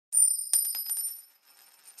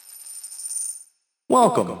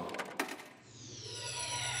Welcome.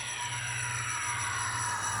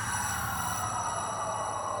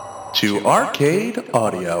 To Arcade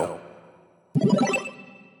Audio.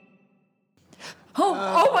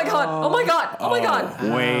 Oh my god! Oh my god! Oh my god!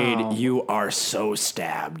 Wade, you are so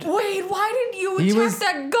stabbed. Wait, why didn't you attack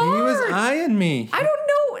that guard? He was eyeing me. I don't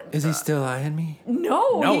know. Is he still eyeing me?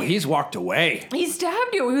 No. No, he's walked away. He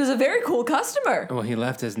stabbed you. He was a very cool customer. Well, he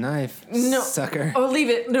left his knife. No. Sucker. Oh, leave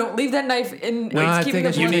it. No, leave that knife in. No, I think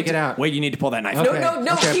I should blood. take it out. Wait, you need to pull that knife. No, no,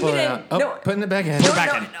 no, Okay, keep pull it in. out. Oh, No. putting it back in. No,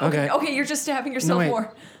 back no, in. no. Okay. Okay, you're just stabbing yourself wait.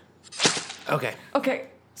 more. Okay. Okay.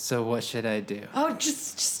 So what should I do? Oh,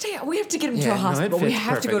 just stay out. We have to get him to Yeah, a no, it hospital. We fits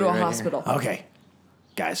have to go to a perfectly right hospital. Okay.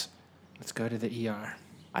 Guys, Let's go to the ER.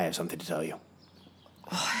 I have something to tell you.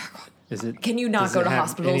 Is it? Can you not does go it to have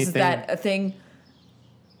hospitals? Is anything- that a thing?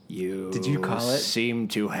 Did you call it? Seem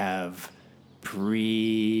to have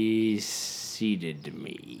preceded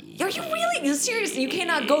me. Are you really seriously? You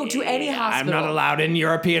cannot go to any I'm hospital. not allowed in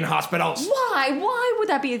European hospitals. Why? Why would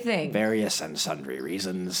that be a thing? Various and sundry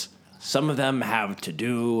reasons. Some of them have to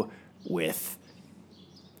do with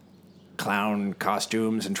clown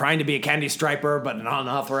costumes and trying to be a candy striper, but an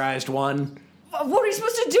unauthorized one. What are you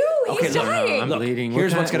supposed to do? He's look, dying. I'm bleeding.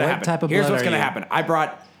 Here's What what's gonna what happen. type of Here's blood what's are gonna you? happen. I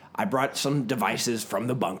brought some devices from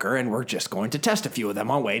the bunker, and we're just going to test a few of them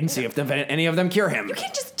on Wade and see if any of them cure him. You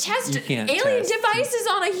can't just test You can't alien test. devices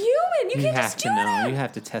on a human. You You can't have just to do know. that. You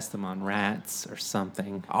have to test them on rats or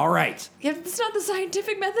something. All right. Yeah, it's not the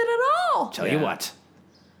scientific method at all. Tell you Yeah. what.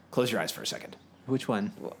 Close your eyes for a second. Which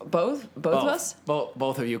one? Both of us.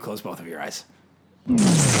 Both of you. Close both of your eyes.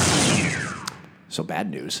 So bad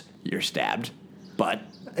news. You're stabbed. But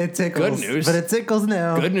It tickles. Good news. But it tickles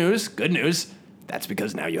now. good news. Good news. That's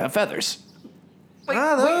because now you have feathers.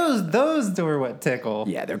 Those were what tickle.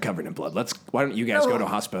 Yeah, they're covered in blood. Why don't you guys go to a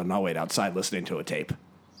hospital and I'll wait outside listening to a tape.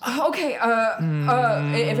 Okay.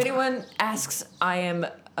 If anyone asks, I am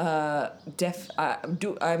I'm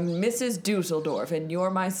Mrs. Dusseldorf, and you're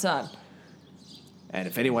my son. And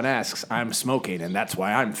if anyone asks, I'm smoking, and that's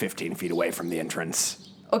why I'm 15 feet away from the entrance.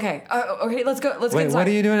 Okay. Okay. Let's go. Let's get Wait, inside. what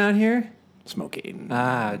are you doing out here? Smoking.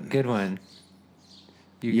 Ah, good one.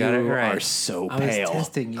 You You got it right. are so I pale. was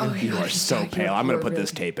testing you. Oh, You are so Yeah, pale. I'm going to you're put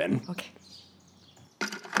this really- tape in. Okay.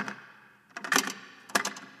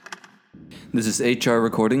 This is HR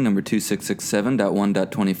recording number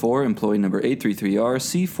 2667.1.24, employee number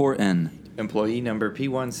 833RC4N. Employee number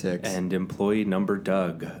P16. And employee number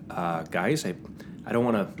Doug. Guys, I don't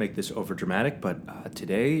want to make this over dramatic, but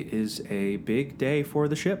today is a big day for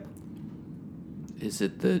the ship. Is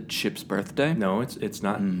it the ship's birthday? No, it's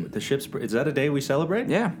not the ship's. Is that a day we celebrate?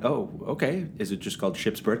 Yeah. Oh, okay. Is it just called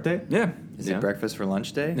ship's birthday? Yeah. Is Yeah. it breakfast for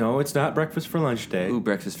lunch day? No, it's not breakfast for lunch day. Ooh,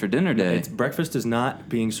 breakfast for dinner day. It's breakfast is not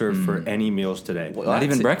being served for any meals today. Not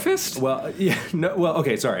even breakfast? Well, yeah, no. Well,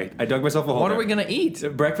 okay, sorry. I dug myself a hole. What are there. we gonna eat?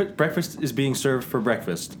 Breakfast is being served for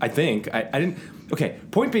breakfast. I think. I didn't. Okay.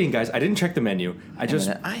 Point being, guys, I didn't check the menu. I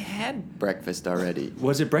just I had breakfast already.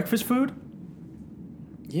 was it breakfast food?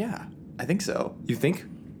 Yeah, I think so. You think?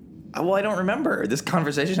 Well, I don't remember. This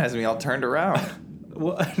conversation has me all turned around.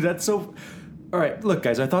 Well, that's so. All right, look,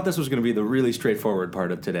 guys. I thought this was going to be the really straightforward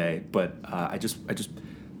part of today, but I just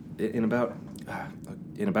in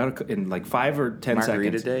like 5 or 10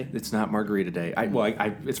 Margarita seconds. day? It's not margarita day.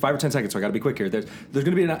 It's 5 or 10 seconds, so I got to be quick here. There's going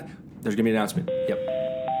to be an announcement. Yep.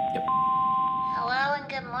 Hello and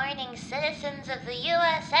good morning, citizens of the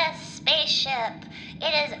USS Spaceship.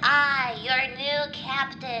 It is I, your new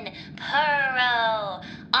captain, Purro.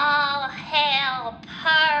 All hail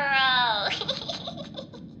Purro.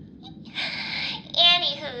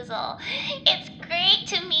 Anywhoozle, it's great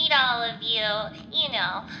to meet all of you,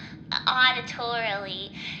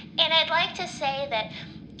 auditorily. And I'd like to say that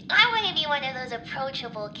I want to be one of those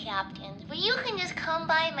approachable captains where you can just come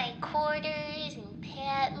by my quarters and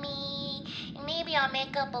pet me, and maybe I'll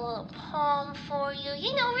make up a little poem for you.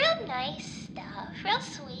 Real nice stuff, real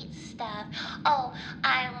sweet stuff. Oh,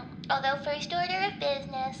 although first order of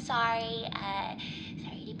business, sorry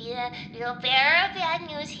to be the little bearer of bad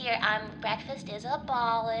news here. Breakfast is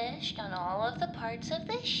abolished on all of the parts of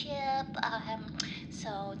the ship.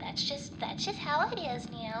 So that's just how it is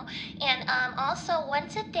now. And also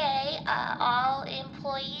once a day, all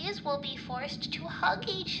employees will be forced to hug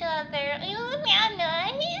each other. Isn't that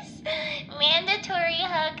nice? Mandatory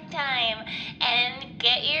hug time. And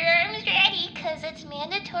get your arms ready, cause it's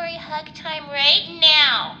mandatory hug time right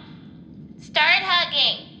now. Start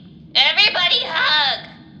hugging. Everybody hug.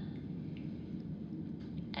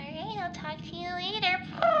 Alright, I'll talk to you later.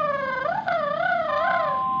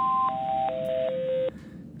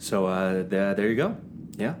 So there you go.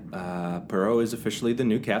 Yeah, Perot is officially the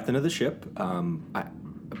new captain of the ship.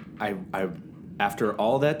 After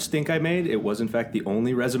all that stink I made, it was in fact the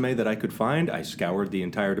only resume that I could find. I scoured the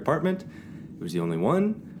entire department. It was the only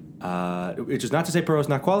one. Which is not to say Perot's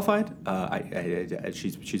not qualified.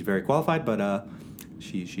 She's very qualified, but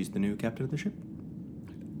she's the new captain of the ship.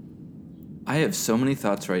 I have so many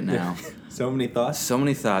thoughts right now. So many thoughts. So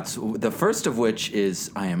many thoughts. The first of which is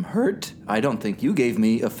I am hurt. I don't think you gave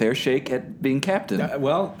me a fair shake at being captain.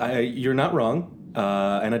 You're not wrong,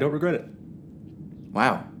 and I don't regret it.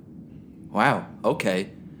 Wow. Okay.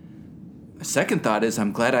 My second thought is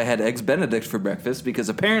I'm glad I had Eggs Benedict for breakfast because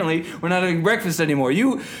apparently we're not having breakfast anymore.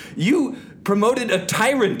 You promoted a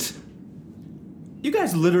tyrant. You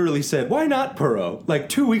guys literally said, why not Perot? Like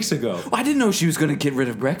 2 weeks ago. I didn't know she was going to get rid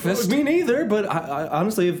of breakfast. Me neither, but I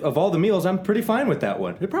honestly, of all the meals, I'm pretty fine with that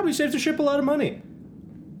one. It probably saves the ship a lot of money.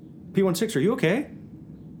 P16, are you okay?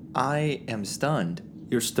 I am stunned.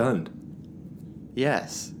 You're stunned.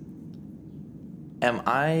 Yes. Am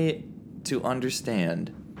I to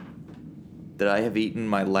understand that I have eaten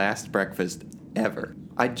my last breakfast ever?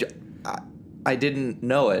 I didn't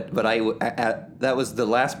know it, but that was the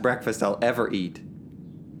last breakfast I'll ever eat.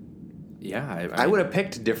 Yeah, I would have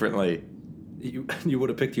picked differently. You would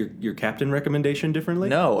have picked your captain recommendation differently?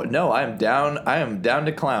 No, I am down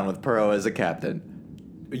to clown with Perot as a captain.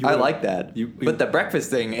 I like that. But the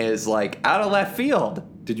breakfast thing is like out of left field.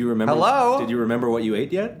 Did you remember? Hello? Did you remember what you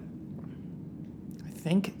ate yet? I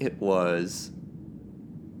think it was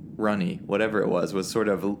runny. Whatever it was sort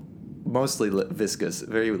of mostly viscous,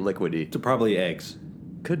 very liquidy. So probably eggs.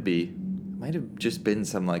 Could be. Might have just been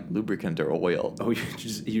some like lubricant or oil. Oh,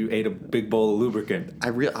 you ate a big bowl of lubricant. I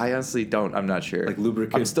honestly don't. I'm not sure. Like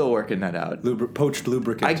lubricant. I'm still working that out. Poached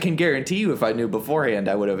lubricant. I can guarantee you, if I knew beforehand,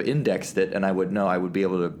 I would have indexed it, and I would know I would be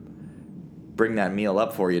able to bring that meal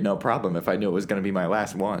up for you, no problem. If I knew it was going to be my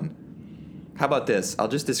last one. How about this? I'll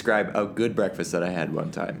just describe a good breakfast that I had one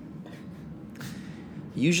time.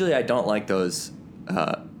 Usually, I don't like those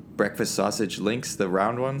breakfast sausage links, the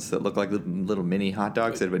round ones that look like little mini hot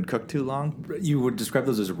dogs that have been cooked too long. You would describe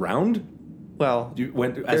those as round? Well,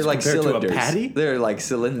 they're like cylinders. To a patty? They're like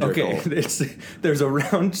cylindrical. Okay, there's a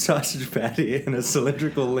round sausage patty and a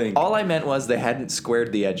cylindrical link. All I meant was they hadn't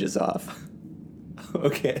squared the edges off.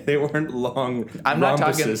 Okay, they weren't long I'm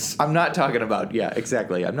rhombuses. not talking about, yeah,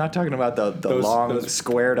 exactly. I'm not talking about the long,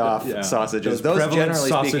 squared off sausages. Those generally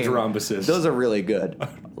sausage speaking, rhombuses. Those are really good.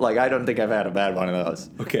 Like, I don't think I've had a bad one of those.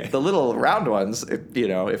 Okay. The little round ones,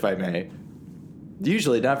 if I may,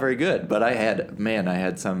 usually not very good. But I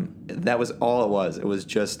had some. That was all it was. It was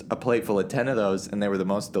just a plate full of 10 of those, and they were the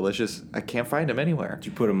most delicious. I can't find them anywhere. Did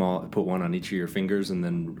you put one on each of your fingers and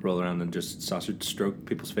then roll around and just sausage stroke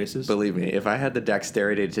people's faces? Believe me, if I had the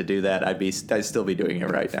dexterity to do that, I'd still be doing it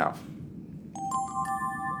right now.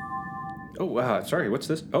 Oh, sorry. What's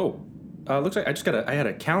this? Oh, looks like I had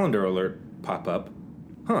a calendar alert pop up.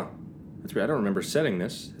 Huh. That's weird. I don't remember setting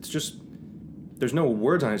this. It's just there's no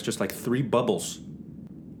words on it. It's just like 3 bubbles.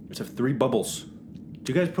 It's 3 bubbles.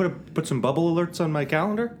 Do you guys put some bubble alerts on my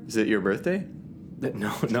calendar? Is it your birthday?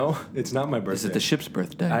 No, it's not my birthday. Is it the ship's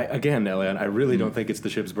birthday? Again, Elian, I really don't think it's the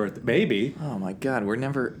ship's birthday. Maybe. Oh my God, we're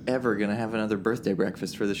never ever gonna have another birthday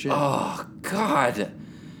breakfast for the ship. Oh, God.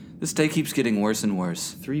 This day keeps getting worse and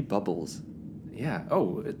worse. 3 bubbles. Yeah.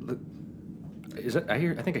 Oh, look. Is it? I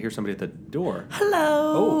think I hear somebody at the door.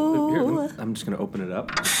 Hello. Oh, here, I'm just gonna open it up.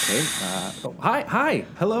 Okay. Hi.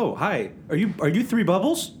 Hello. Hi. Are you 3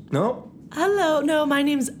 bubbles? No. Hello. No, my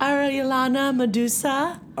name's Arielana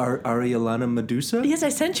Medusa. Arielana Medusa? Yes, I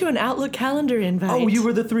sent you an Outlook calendar invite. Oh, you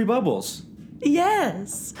were the 3 bubbles.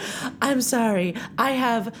 Yes. I'm sorry. I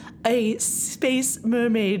have a Space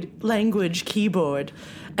Mermaid language keyboard,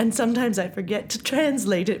 and sometimes I forget to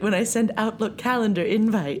translate it when I send Outlook calendar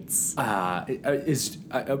invites. So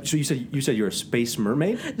you said you're a space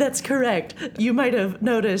mermaid? That's correct. You might have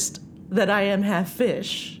noticed that I am half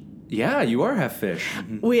fish. Yeah, you are half fish.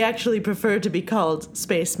 We actually prefer to be called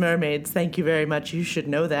space mermaids. Thank you very much. You should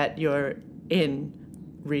know that. You're in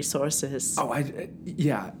resources. Oh,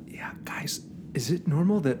 yeah, guys. Is it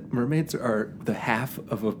normal that mermaids are the half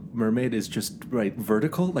of a mermaid is just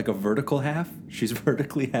vertical, like a vertical half? She's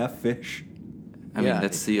vertically half fish. I mean,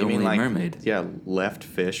 that's the only mermaid. Yeah, left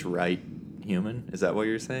fish, right human. Is that what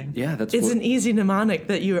you're saying? Yeah, that's It's an easy mnemonic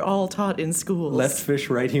that you're all taught in schools. left fish,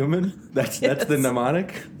 right human. That's the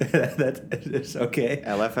mnemonic. That's okay.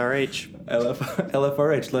 LFRH.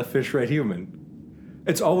 LFRH, left fish, right human.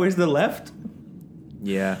 It's always the left.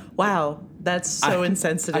 Yeah. Wow, that's so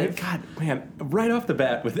insensitive. God, man, right off the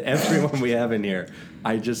bat with everyone we have in here,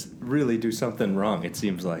 I just really do something wrong, it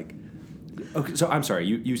seems like. Okay, so I'm sorry,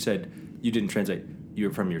 you said you didn't translate.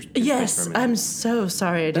 You're from your Yes, space I'm mermaid. so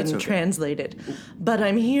sorry I That's didn't okay. translate it. But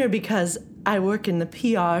I'm here because I work in the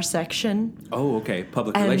PR section. Oh, okay.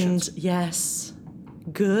 Public And relations. yes,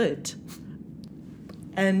 good.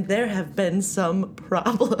 And there have been some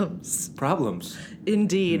problems. Problems.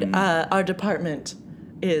 Indeed, our department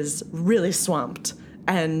is really swamped,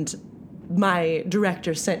 and my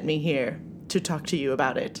director sent me here to talk to you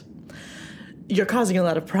about it. You're causing a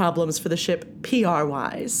lot of problems for the ship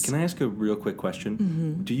PR-wise. Can I ask a real quick question?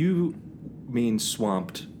 Mm-hmm. Do you mean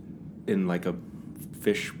swamped in like a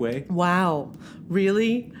fish way? Wow,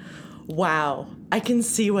 really? Wow, I can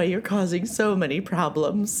see why you're causing so many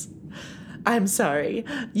problems. I'm sorry.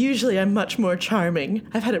 Usually I'm much more charming.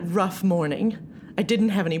 I've had a rough morning. I didn't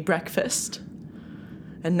have any breakfast.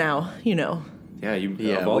 And now, Yeah,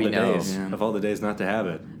 Yeah, of all we the know. days, Yeah. of all the days not to have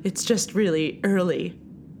it. it's just really early,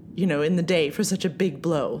 in the day for such a big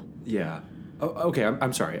blow. Yeah. Oh, okay,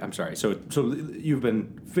 I'm sorry. I'm sorry. So you've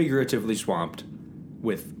been figuratively swamped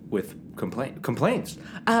with complaints.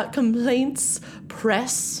 Complaints,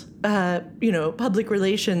 press, public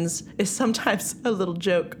relations is sometimes a little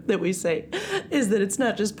joke that we say, is that it's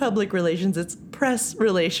not just public relations, it's press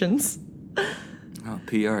relations. Oh,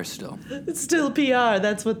 PR still. It's still PR,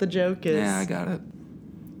 that's what the joke is. Yeah, I got it.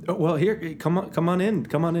 Oh, well, here, come on in.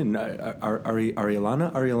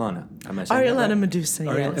 Arielana. Am I saying that Arielana right? Medusa,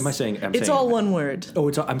 Ariel- yes. am I saying- I'm it's saying all it right. one word. Oh,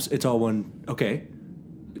 it's all one. Okay.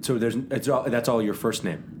 So that's all your first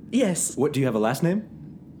name. Yes. What do you have a last name?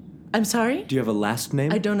 I'm sorry? Do you have a last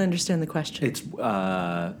name? I don't understand the question. It's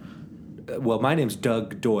well, my name's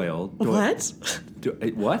Doug Doyle. What?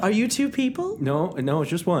 What? Are you two people? No, it's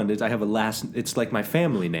just one. I have a last. It's like my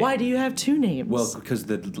family name. Why do you have two names? Well, because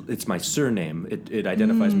it's my surname. It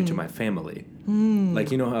identifies me to my family.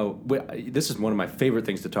 Like, how this is one of my favorite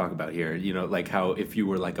things to talk about here. Like how if you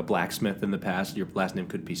were like a blacksmith in the past, your last name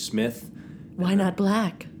could be Smith. Why not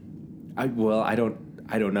black? I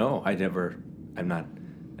don't know. I'm not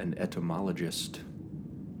an etymologist.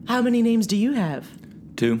 How many names do you have?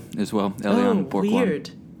 2 as well. Eliana Borquan. Weird.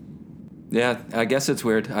 Yeah, I guess it's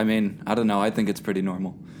weird. I mean, I don't know. I think it's pretty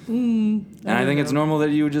normal. And I think it's normal that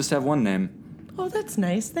you would just have one name. Oh, that's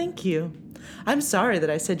nice. Thank you. I'm sorry that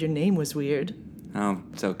I said your name was weird. Oh,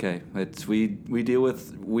 it's okay. We deal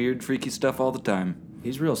with weird, freaky stuff all the time.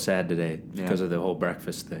 He's real sad today Yeah. because of the whole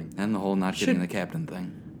breakfast thing. And the whole not getting Should- the captain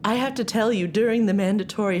thing. I have to tell you, during the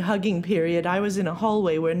mandatory hugging period, I was in a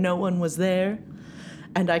hallway where no one was there,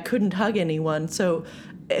 and I couldn't hug anyone. So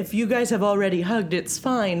if you guys have already hugged, it's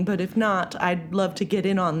fine, but if not, I'd love to get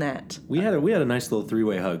in on that. We had a nice little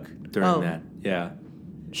three-way hug during Oh. that. Yeah.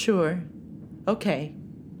 Sure. Okay.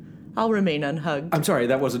 I'll remain unhugged. I'm sorry,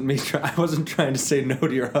 that wasn't me. I wasn't trying to say no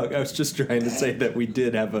to your hug. I was just trying to say that we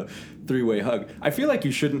did have a three-way hug. I feel like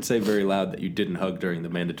you shouldn't say very loud that you didn't hug during the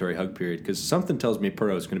mandatory hug period, because something tells me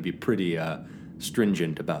Puro is going to be pretty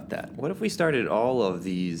stringent about that. What if we started all of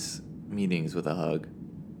these meetings with a hug?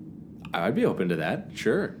 I'd be open to that.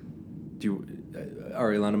 Sure. Do you,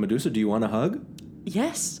 Arielana Medusa? Do you want a hug?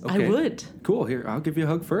 Yes, Okay. I would. Cool. Here, I'll give you a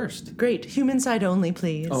hug first. Great. Human side only,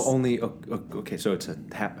 please. Oh, only okay. So it's a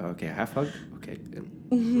half hug. Okay.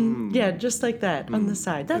 Yeah, just like that on the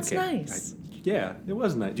side. That's Okay. nice. Yeah, it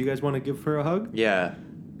was nice. Do you guys want to give her a hug? Yeah.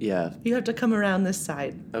 You have to come around this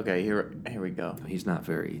side. Okay, here we go. He's not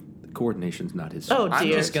very. Coordination's not his. Oh, I'm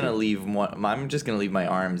dear. just gonna leave my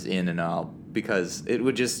arms in and out because it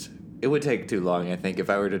would take too long, I think, if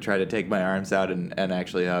I were to try to take my arms out and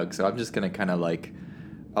actually hug. So I'm just gonna kind of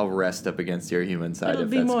I'll rest up against your human side. It'll if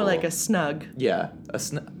be that's more cool. like a snug. Yeah, a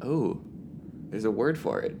snug. Oh, there's a word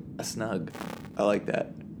for it. A snug. I like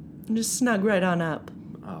that. Just snug right on up.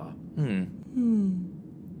 Oh. Hmm.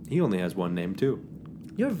 He only has one name too.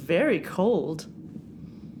 You're very cold.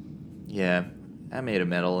 Yeah, I'm made of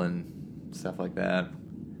metal and stuff like that.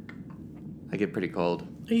 I get pretty cold.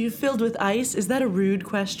 Are you filled with ice? Is that a rude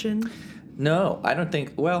question? No, I don't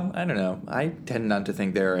think. Well, I don't know. I tend not to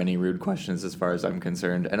think there are any rude questions as far as I'm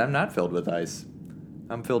concerned, and I'm not filled with ice.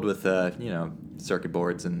 I'm filled with, circuit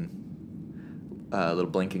boards and little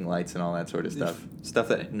blinking lights and all that sort of stuff. Stuff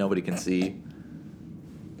that nobody can see,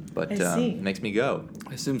 but I see. makes me go.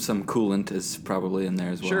 I assume some coolant is probably in there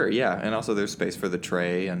as well. Sure, yeah, and also there's space for the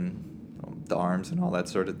tray and the arms and all that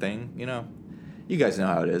sort of thing. You guys know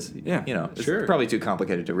how it is. Yeah, it's sure. probably too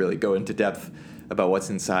complicated to really go into depth about what's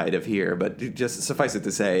inside of here, but just suffice it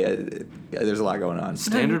to say, there's a lot going on.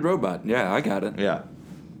 Standard robot. Yeah, I got it. Yeah.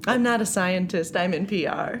 I'm not a scientist. I'm in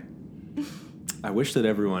PR. I wish that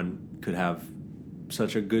everyone could have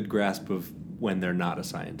such a good grasp of when they're not a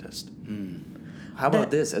scientist. How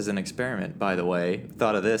about this as an experiment, by the way?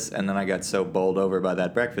 Thought of this, and then I got so bowled over by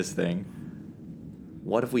that breakfast thing.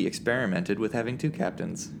 What if we experimented with having 2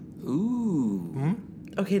 captains? Ooh.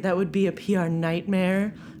 Okay, that would be a PR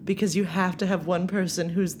nightmare because you have to have one person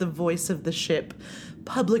who's the voice of the ship,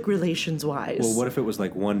 public relations wise. Well, what if it was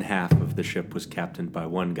like one half of the ship was captained by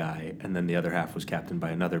one guy, and then the other half was captained by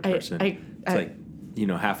another person? It's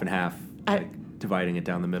like, half and half, like dividing it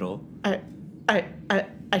down the middle.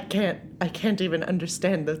 I can't even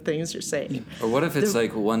understand the things you're saying. Or what if it's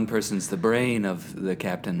like one person's the brain of the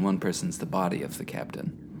captain, one person's the body of the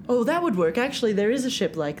captain? Oh, that would work. Actually, there is a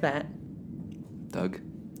ship like that. Doug,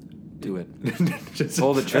 do it. Just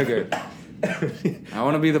pull the trigger. I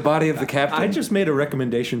want to be the body of the captain. I just made a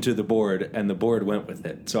recommendation to the board, and the board went with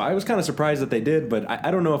it. So I was kind of surprised that they did, but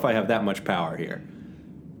I don't know if I have that much power here.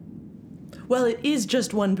 Well, it is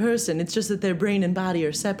just one person. It's just that their brain and body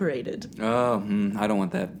are separated. Oh, I don't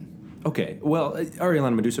want that. Okay, well, Ariel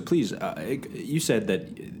and Medusa, please, you said that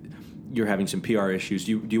you're having some PR issues.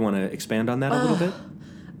 Do you want to expand on that a little bit?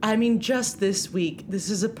 I mean, just this week, this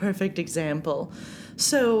is a perfect example.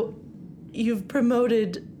 So, you've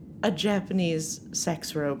promoted a Japanese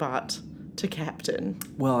sex robot to captain.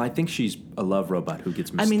 Well, I think she's a love robot who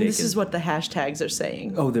gets mistaken. I mean, this is what the hashtags are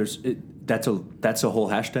saying. Oh, that's a whole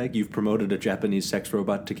hashtag? You've promoted a Japanese sex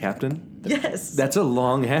robot to captain? Yes. That's a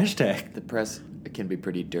long hashtag. The press can be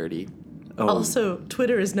pretty dirty. Oh. Also,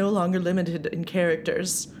 Twitter is no longer limited in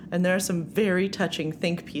characters, and there are some very touching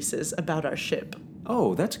think pieces about our ship.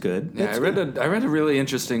 Oh, that's good. Yeah, That's I read a really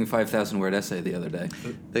interesting 5,000 word essay the other day.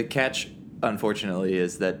 The catch, unfortunately,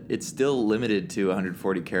 is that it's still limited to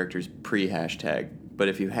 140 characters pre-hashtag. But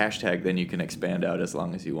if you hashtag, then you can expand out as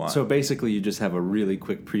long as you want. So basically, you just have a really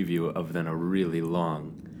quick preview of then a really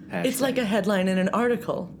long hashtag. It's like a headline in an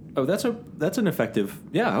article. Oh, that's an effective.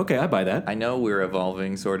 Yeah, okay, I buy that. I know we're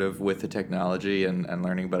evolving sort of with the technology and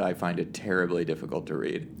learning, but I find it terribly difficult to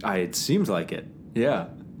read. It seems like it. Yeah,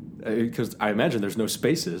 because I imagine there's no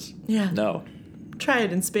spaces. Yeah. No. Try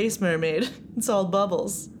it in Space Mermaid. It's all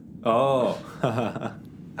bubbles. Oh,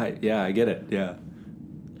 I get it. Yeah,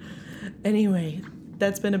 Anyway,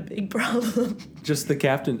 that's been a big problem. just the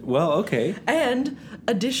captain. Well, okay. And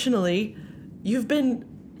additionally, you've been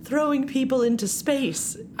throwing people into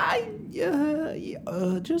space.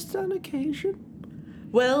 Just on occasion.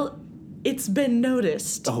 Well, it's been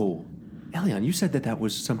noticed. Oh, Elion, you said that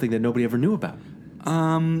was something that nobody ever knew about.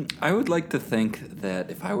 I would like to think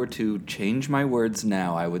that if I were to change my words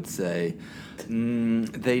now, I would say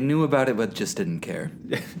they knew about it but just didn't care.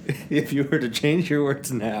 If you were to change your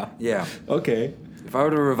words now. Yeah. Okay. If I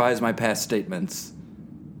were to revise my past statements,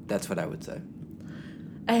 that's what I would say.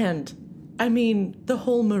 And, I mean, the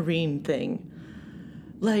whole marine thing.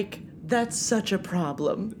 Like, that's such a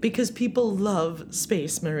problem because people love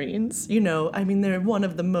space marines. You know, I mean, they're one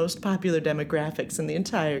of the most popular demographics in the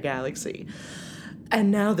entire galaxy.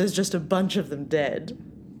 And now there's just a bunch of them dead.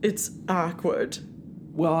 It's awkward.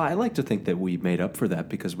 Well, I like to think that we made up for that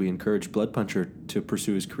because we encouraged Blood Puncher to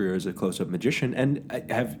pursue his career as a close-up magician. And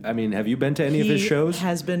have you been to any of his shows? He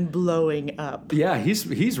has been blowing up. Yeah,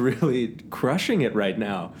 he's really crushing it right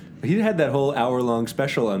now. He had that whole hour-long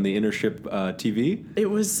special on the Innership TV. It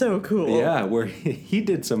was so cool. Yeah, where he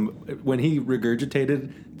did when he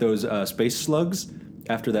regurgitated those space slugs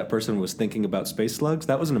after that person was thinking about space slugs.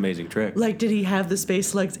 That was an amazing trick. Like, did he have the space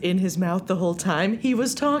slugs in his mouth the whole time? He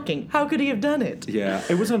was talking. How could he have done it? Yeah,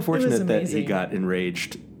 it was unfortunate that he amazing. got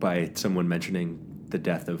enraged by someone mentioning the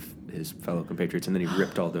death of his fellow compatriots, and then he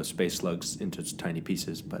ripped all those space slugs into tiny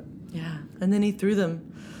pieces. But Yeah, and then he threw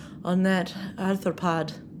them on that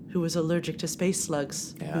arthropod who was allergic to space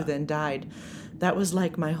slugs, who then died. That was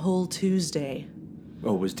like my whole Tuesday.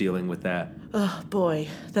 was dealing with that Oh, boy.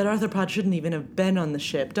 That arthropod shouldn't even have been on the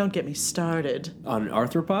ship. Don't get me started. on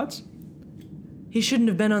arthropods. He shouldn't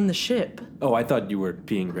have been on the ship. Oh, I thought you were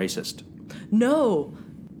being racist. No.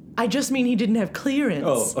 I just mean he didn't have clearance.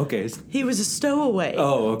 Oh, okay. He was a stowaway.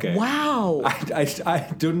 Oh, okay. Wow.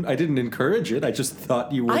 I didn't encourage it. I just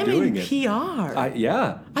thought you were I'm doing in it. PR.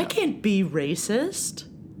 I can't be racist.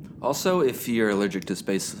 Also, if you're allergic to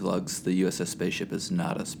space slugs, the USS Spaceship is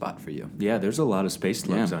not a spot for you. Yeah, there's a lot of space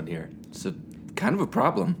slugs Yeah. on here. It's kind of a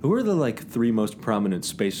problem. Who are the 3 most prominent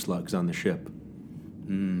space slugs on the ship?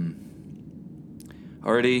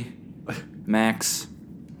 Artie, Max,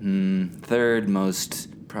 third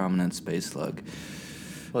most prominent space slug.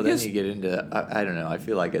 Well, then Yes. you get into, I don't know, I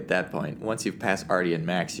feel like at that point, once you've passed Artie and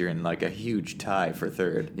Max, you're in like a huge tie for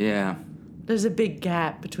third. Yeah, There's a big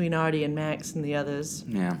gap between Artie and Max and the others.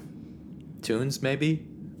 yeah. Tunes, maybe?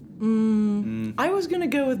 I was gonna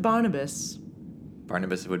go with Barnabas.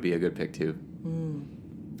 Barnabas would be a good pick, too.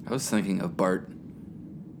 I was thinking of Bart.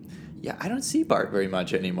 Yeah, I don't see Bart very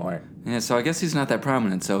much anymore. Yeah, so I guess he's not that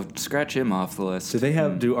prominent, so scratch him off the list.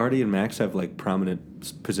 Do Artie and Max have like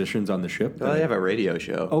prominent positions on the ship? Well, they have a radio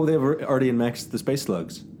show. Oh, they have Artie and Max the Space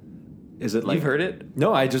Slugs. Is it like You've heard it?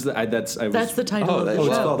 No, that's That's the title of the Oh,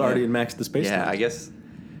 it's show. called Artie and Max the Space Yeah, Slugs. I guess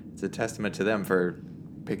it's a testament to them for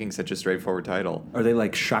picking such a straightforward title. Are they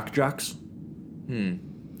like shock jocks?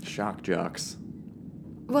 Shock jocks.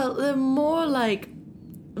 Well, they're more like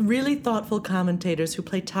really thoughtful commentators who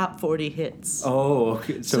play top 40 hits. Oh,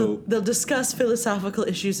 okay. So they'll discuss philosophical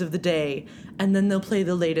issues of the day, and then they'll play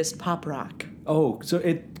the latest pop rock. so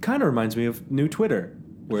it kind of reminds me of New Twitter,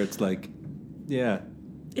 where it's like, yeah.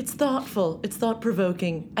 It's thoughtful, it's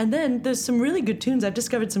thought-provoking, and then there's some really good tunes. I've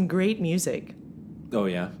discovered some great music. Oh,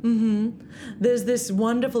 yeah. There's this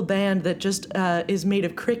wonderful band that just is made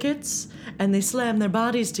of crickets, and they slam their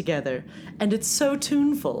bodies together, and it's so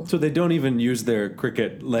tuneful. So they don't even use their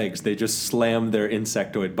cricket legs. They just slam their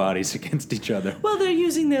insectoid bodies against each other. Well, they're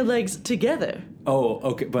using their legs together. Oh,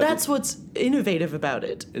 okay. But That's what's innovative about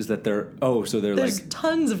it. is that they're so they're There's like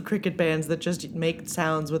tons of cricket bands that just make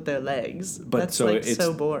sounds with their legs. but That's so like it's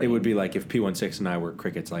so boring. It would be like if P16 and I were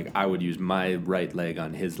crickets, like I would use my right leg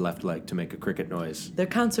on his left leg to make a cricket noise. Their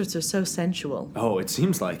concerts are so sensual. Oh, it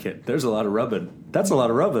seems like it. There's a lot of rubbing. That's a lot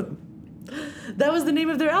of rubbing. That was the name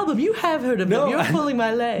of their album. You have heard of No, them. You're pulling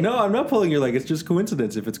my leg. No, I'm not pulling your leg. It's just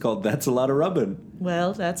coincidence if it's called That's a Lot of Rubbing.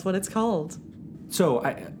 Well, that's what it's called. So,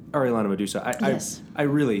 Arielana Medusa, Yes.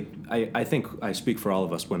 I think I speak for all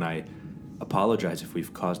of us when I apologize if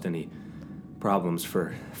we've caused any problems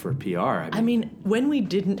for PR. I mean, when we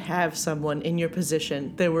didn't have someone in your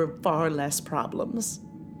position, there were far less problems.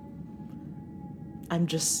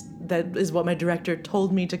 That is what my director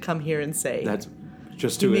told me to come here and say. that's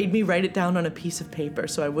just He to made me write it down on a piece of paper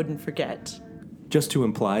so I wouldn't forget. just to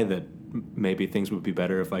imply that maybe things would be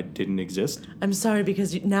better if I didn't exist. I'm sorry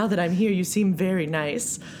because now that I'm here, you seem very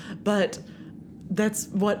nice, but that's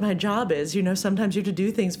what my job is. You know, sometimes you have to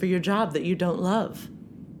do things for your job that you don't love.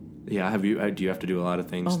 Yeah, do you have to do a lot of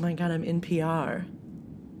things? Oh my God, I'm in PR.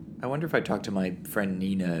 I wonder if I talked to my friend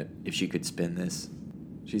Nina if she could spin this.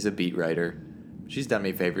 She's a beat writer. She's done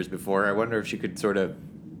me favors before. I wonder if she could sort of...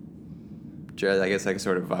 I guess I could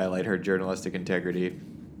sort of violate her journalistic integrity.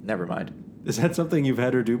 Never mind. Is that something you've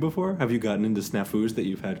had her do before? Have you gotten into snafus that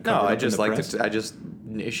you've had? No, covered I up just in the like press?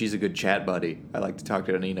 to... she's a good chat buddy. I like to talk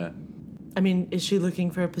to Nina. I mean, is she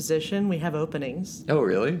looking for a position? We have openings. Oh,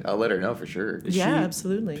 really? I'll let her know for sure. Is Yeah, she-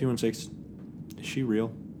 absolutely. P16, is she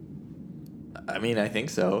real? I mean, I think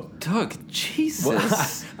so. Doug, Jesus.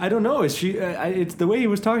 Well, I don't know. Is she? It's the way he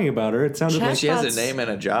was talking about her. It sounded Chat- like. She has Chatbots- a name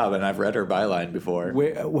and a job, and I've read her byline before.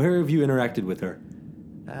 Where have you interacted with her?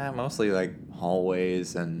 Mostly like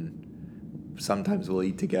hallways, and sometimes we'll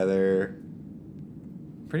eat together.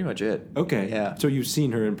 Pretty much it. Okay. Yeah. So you've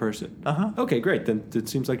seen her in person. Uh-huh. Okay, great. Then it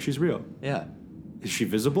seems like she's real. Yeah. Is she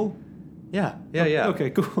visible? Yeah. Yeah.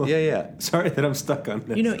 Okay, cool. Yeah, yeah. Sorry that I'm stuck on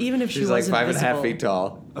this. You know, even if she She's like wasn't 5.5 visible, feet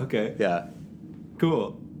tall. Okay. Yeah.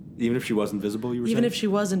 Cool. Even if she wasn't visible, you were even saying? if she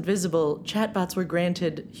wasn't visible, chatbots were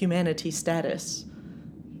granted humanity status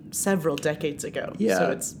several decades ago. Yeah.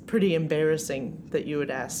 So it's pretty embarrassing that you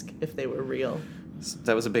would ask if they were real.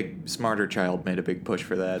 That was a big, Smarter Child made a big push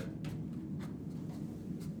for that.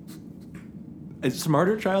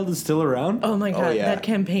 Smarter Child is still around? Oh my God, yeah. that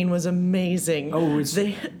campaign was amazing. Oh, it's-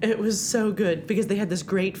 it was so good because they had this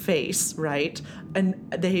great face, right? And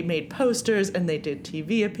they made posters and they did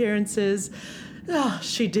TV appearances.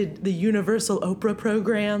 She did the Universal Oprah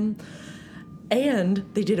program. And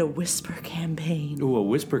they did a whisper campaign. Ooh, a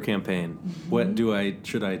whisper campaign. Mm-hmm.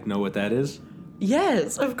 Should I know what that is?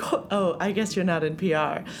 Yes, of course. Oh, I guess you're not in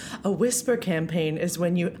PR. A whisper campaign is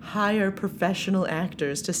when you hire professional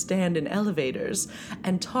actors to stand in elevators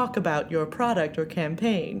and talk about your product or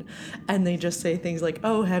campaign. And they just say things like,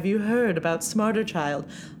 oh, have you heard about Smarter Child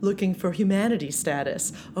looking for humanity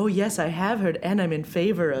status? Oh, yes, I have heard, and I'm in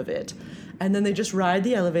favor of it. And then they just ride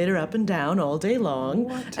the elevator up and down all day long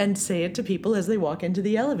and say it to people as they walk into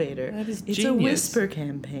the elevator. That is It's a genius. whisper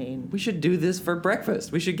campaign. We should do this for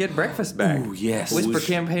breakfast. We should get breakfast back. Ooh, yes. Whisper We should-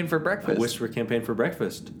 campaign for breakfast. A whisper campaign for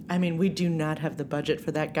breakfast. I mean, we do not have the budget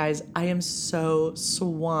for that, guys. I am so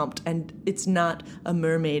swamped, and it's not a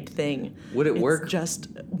mermaid thing. Would it work? It's just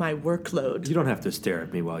my workload. You don't have to stare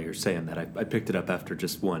at me while you're saying that. I picked it up after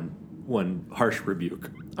just one harsh rebuke.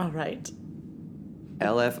 All right.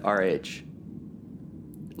 LFRH.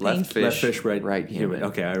 Thank Left you. fish, Left fish, right human.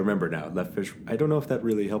 Okay, I remember now. Left fish. I don't know if that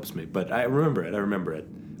really helps me, but I remember it.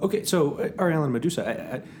 Okay, so Arielana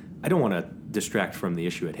Medusa, I don't want to distract from the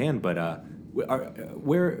issue at hand, but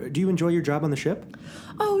where do you enjoy your job on the ship?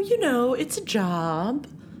 Oh, you know, it's a job.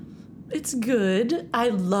 It's good. I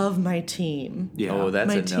love my team. Yeah. Oh, that's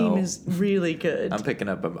My a team no. is really good. I'm picking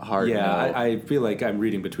up a hard Yeah, no. I feel like I'm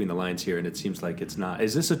reading between the lines here, and it seems like it's not.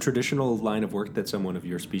 Is this a traditional line of work that someone of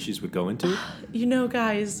your species would go into? You know,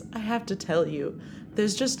 guys, I have to tell you,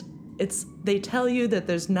 there's just they tell you that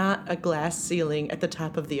there's not a glass ceiling at the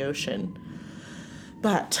top of the ocean.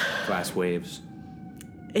 But Glass waves.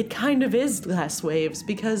 it kind of is glass waves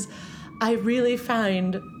because I really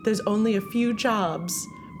find there's only a few jobs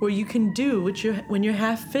where you can do when you're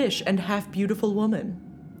half fish and half beautiful woman.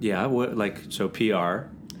 Yeah, what so PR.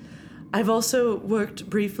 I've also worked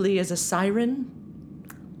briefly as a siren.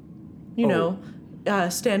 You know,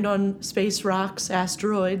 stand on space rocks,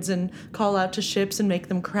 asteroids, and call out to ships and make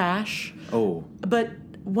them crash. Oh. But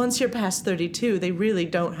once you're past 32, they really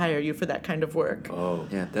don't hire you for that kind of work. Oh.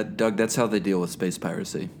 Yeah, Doug, that's how they deal with space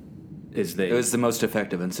piracy. Is they It was the most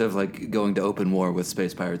effective. Instead of like going to open war with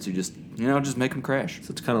space pirates, you just make them crash.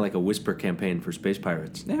 So it's kind of like a whisper campaign for space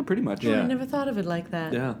pirates. Yeah, pretty much. Yeah. I never thought of it like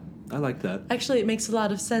that. Yeah, I like that. Actually, it makes a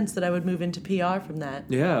lot of sense that I would move into PR from that.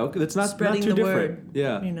 Yeah, okay, that's not Spreading too the different. word,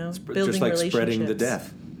 Yeah, you know, It's building just like spreading the relationships.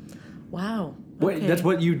 death. Wow. Wait, okay. that's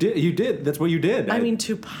what you did. You did. That's what you did. I mean,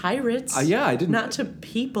 to pirates. Yeah, I didn't. Not to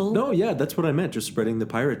people. No, yeah, that's what I meant. Just spreading the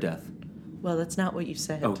pirate death. Well, that's not what you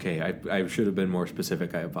said. Okay, I should have been more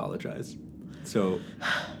specific. I apologize. So,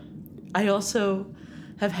 I also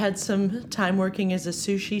have had some time working as a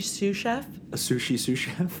sushi sous chef. a sushi sous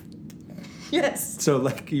chef. Yes. So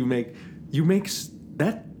like you make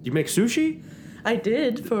sushi I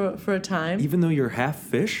did for a time. even though you're half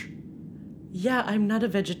fish. Yeah, I'm not a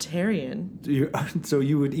vegetarian. So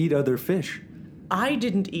you would eat other fish. I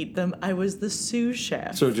didn't eat them. I was the sous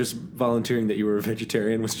chef. So just volunteering that you were a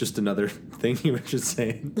vegetarian was just another thing you were just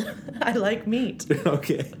saying. I like meat.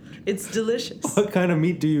 Okay. It's delicious. What kind of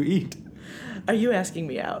meat do you eat? Are you asking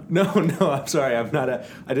me out? No, I'm sorry. I'm not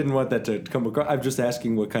I didn't want that to come across. I'm just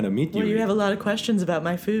asking what kind of meat Well, you you eat. have a lot of questions about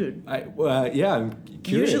my food. Yeah, I'm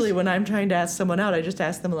curious. Usually, when I'm trying to ask someone out, I just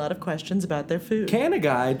ask them a lot of questions about their food. Can a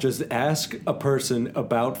guy just ask a person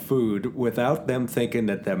about food without them thinking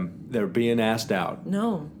that they're being asked out?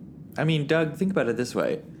 No. I mean, Doug, think about it this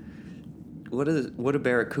way. What do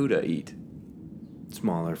barracuda eat?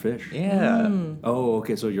 Smaller fish. Yeah. Oh,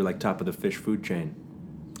 okay. So you're like top of the fish food chain.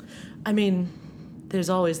 I mean, there's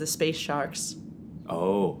always the space sharks.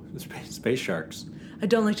 Oh, the space sharks. I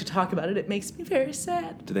don't like to talk about it. It makes me very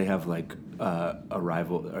sad. Do they have like a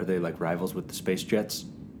rival? Are they like rivals with the space jets?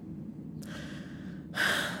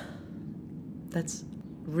 That's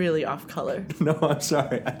really off color. No, I'm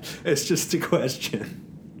sorry. It's just a question.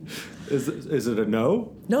 Is it a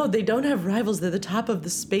no? No, they don't have rivals. They're the top of the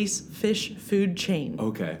space fish food chain.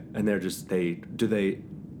 Okay, and they're just do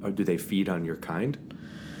they feed on your kind?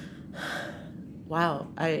 Wow,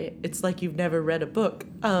 it's like you've never read a book.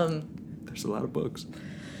 There's a lot of books.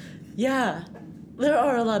 Yeah, there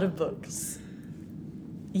are a lot of books.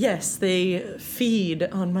 Yes, they feed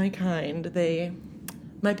on my kind.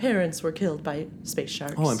 My parents were killed by space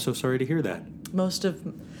sharks. Oh, I'm so sorry to hear that. Most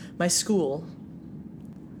of my school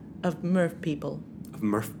of merf people. Of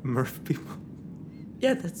Murph people.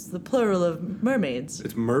 Yeah, that's the plural of mermaids.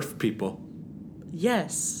 It's Murph people.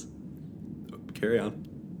 Yes. Carry on.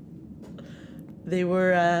 They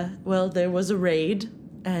were, there was a raid,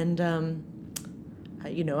 and,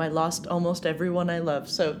 I lost almost everyone I love,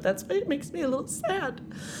 so that's why it makes me a little sad.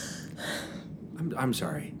 I'm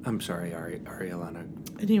sorry. I'm sorry, Arielana.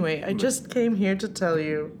 Anyway, I just came here to tell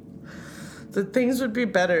you that things would be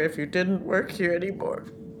better if you didn't work here anymore.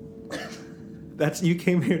 You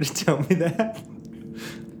came here to tell me that?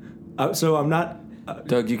 So I'm not...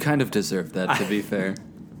 Doug, you kind of deserve that, to be fair.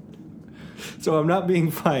 So I'm not being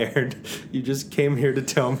fired. You just came here to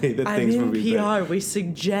tell me that things I'm would in be PR. better. We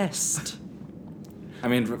suggest. I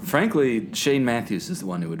mean, frankly, Shane Matthews is the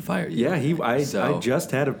one who would fire you. Yeah, I So- just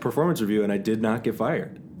had a performance review and I did not get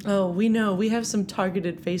fired. Oh, we know. We have some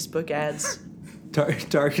targeted Facebook ads.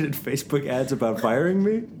 Targeted Facebook ads about firing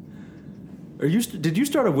me? Did you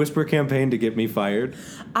start a whisper campaign to get me fired?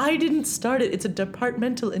 I didn't start it. It's a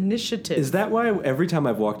departmental initiative. Is that why every time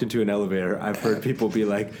I've walked into an elevator, I've heard people be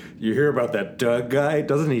like, "You hear about that Doug guy?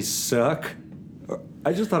 Doesn't he suck?"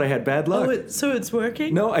 I just thought I had bad luck. So it's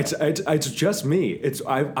working? No, it's just me.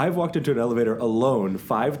 I've walked into an elevator alone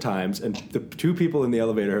 5 times, and the 2 people in the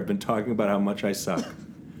elevator have been talking about how much I suck.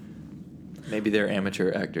 Maybe they're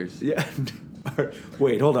amateur actors. Yeah.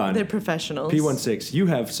 Wait, hold on. They're professionals. P16, you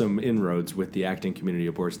have some inroads with the acting community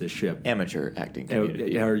aboard this ship. Amateur acting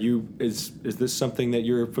community. Are you? Is this something that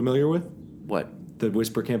you're familiar with? What? The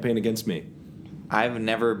whisper campaign against me. I've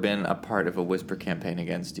never been a part of a whisper campaign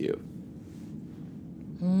against you.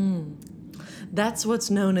 That's what's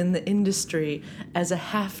known in the industry as a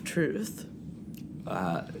half-truth.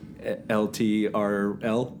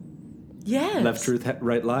 LTRL? Yes. Left truth,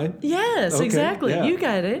 right lie? Yes, Okay, exactly. yeah. You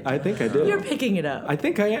got it. I think I did. You're picking it up. I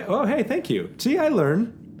think I. Oh, hey, thank you. See, I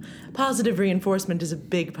learn. Positive reinforcement is a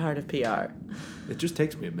big part of PR. It just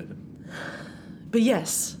takes me a minute. But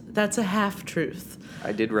yes, that's a half-truth.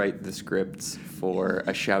 I did write the scripts for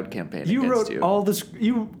a shout campaign You against wrote you. all this.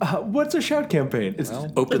 What's a shout campaign? It's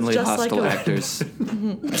Openly It's just like hostile a- actors.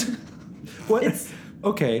 what?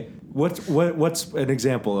 Okay. What's an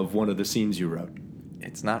example of one of the scenes you wrote?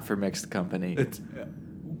 It's not for mixed company. It's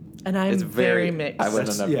And I'm It's very very- mixed. I wouldn't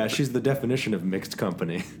that's- have- yeah. She's the definition of mixed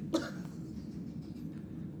company.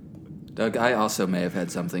 Doug, I also may have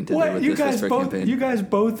had something to do What with you this guys whisper both? campaign. You guys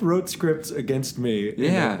both wrote scripts against me.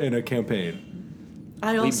 Yeah. In a campaign.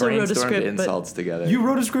 I we also wrote a brainstormed script, insults together. You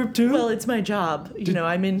wrote a script too. well, it's my job. You know,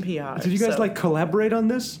 I'm in PR. Did you guys so- collaborate on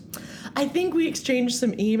this? I think we exchanged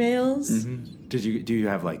some emails. Mm-hmm. Did you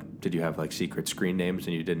have secret screen names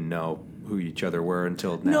and you didn't know who each other were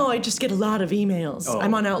until now? No, I just get a lot of emails. Oh.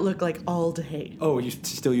 I'm on Outlook all day. Oh, you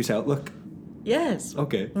still use Outlook? Yes.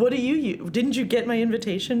 Okay. What do you use? Didn't you get my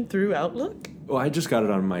invitation through Outlook? Well, I just got it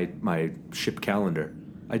on my ship calendar.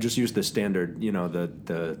 I just used the standard,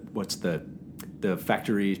 the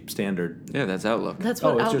factory standard. Yeah, that's Outlook. That's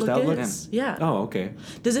what Oh, it's Outlook just Outlook? is. Yeah. Oh, okay.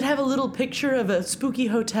 Does it have a little picture of a spooky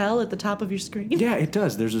hotel at the top of your screen? Yeah, it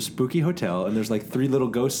does. There's a spooky hotel, and there's 3 little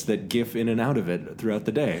ghosts that gif in and out of it throughout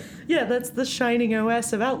the day. Yeah, that's the shining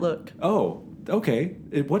OS of Outlook. Oh, okay.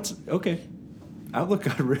 Okay. Outlook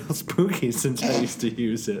got real spooky since I used to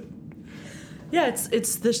use it. Yeah,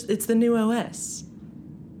 it's the new OS.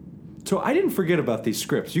 So I didn't forget about these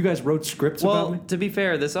scripts. You guys wrote scripts about well, me? to be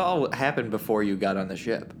fair, this all happened before you got on the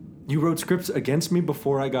ship. You wrote scripts against me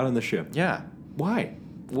before I got on the ship. Yeah. Why?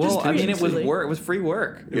 Well, I mean, it was preemptively. work. It was free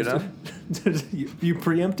work. You know. you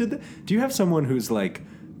preempted Do you have someone who's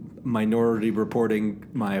minority reporting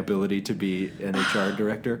my ability to be an HR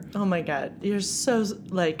director? Oh my god, you're so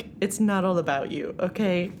it's not all about you,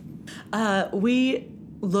 okay? We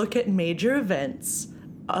look at major events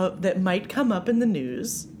that might come up in the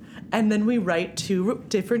news, and then we write 2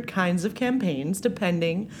 different kinds of campaigns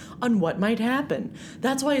depending on what might happen.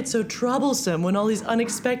 That's why it's so troublesome when all these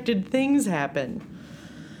unexpected things happen.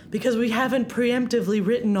 Because we haven't preemptively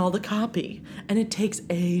written all the copy, and it takes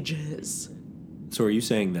ages. So are you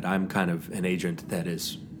saying that I'm kind of an agent that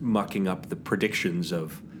is mucking up the predictions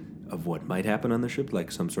of what might happen on the ship,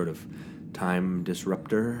 like some sort of time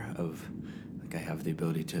disruptor of I have the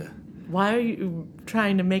ability to. Why are you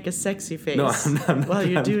trying to make a sexy face No, I'm not- while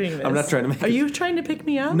you're I'm- doing this? I'm not trying to make Are a- you trying to pick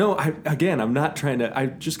me up? No, I'm not trying to. I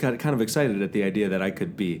just got kind of excited at the idea that I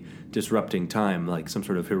could be disrupting time, like some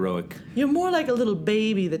sort of heroic. You're more like a little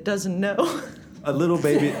baby that doesn't know. A little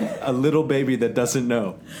baby that doesn't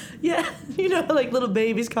know. Yeah, you know, like little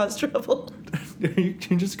babies cause trouble. You're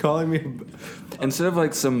just calling me. Instead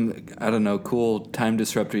of some, I don't know, cool time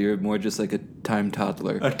disruptor, you're more just like a time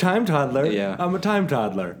toddler. A time toddler? Yeah. I'm a time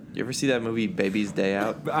toddler. You ever see that movie Baby's Day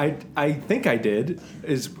Out? I think I did.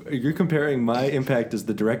 You're comparing my impact as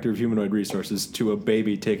the director of humanoid resources to a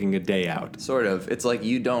baby taking a day out. Sort of. It's like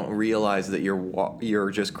you don't realize that you're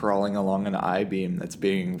just crawling along an I-beam that's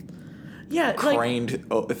being Yeah, craned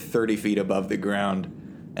 30 feet above the ground,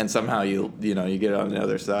 and somehow you get on the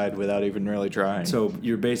other side without even really trying. So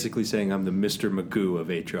you're basically saying I'm the Mr. Magoo of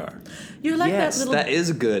HR. you're like yes, that little that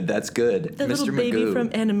is good. That's good. that Mr. little baby Magoo. from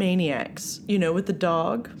Animaniacs, you know, with the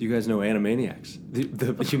dog. You guys know Animaniacs?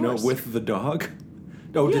 Of You know, course. with the dog?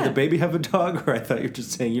 Oh, Yeah. did the baby have a dog? Or I thought you were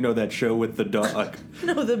just saying, you know, that show with the dog.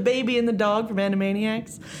 No, the baby and the dog from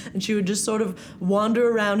Animaniacs. And she would just sort of wander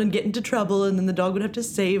around and get into trouble, and then the dog would have to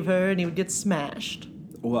save her, and he would get smashed.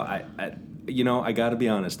 Well, I got to be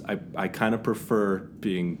honest. I kind of prefer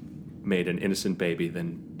being made an innocent baby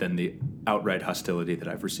than the outright hostility that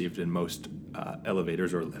I've received in most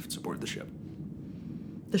elevators or lifts aboard the ship.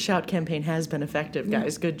 The shout campaign has been effective,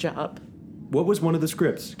 guys. Good job. What was one of the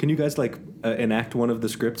scripts? Can you guys enact one of the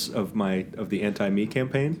scripts of the anti-me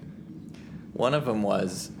campaign? One of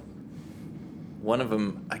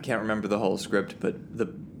them, I can't remember the whole script, but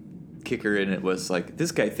the kicker in it was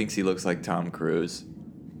this guy thinks he looks like Tom Cruise.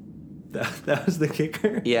 That was the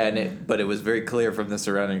kicker. Yeah, but it was very clear from the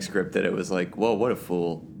surrounding script that it was whoa, what a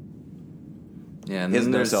fool. Yeah, and He has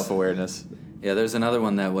then no there's self-awareness. Yeah, there's another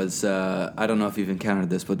one that was, I don't know if you've encountered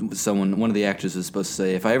this, but one of the actors was supposed to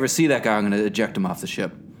say, if I ever see that guy, I'm going to eject him off the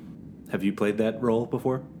ship. Have you played that role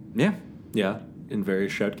before? Yeah. Yeah, in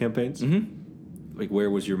various shout campaigns. Mm-hmm.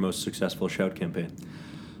 Where was your most successful shout campaign?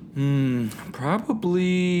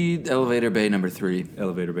 Probably elevator bay number 3.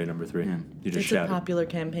 Elevator bay number 3. Yeah. You just It's a shouted. popular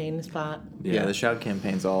campaign spot. Yeah, the shout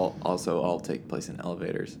campaigns all take place in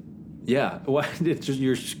elevators. Yeah, well, it's just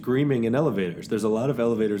you're screaming in elevators. There's a lot of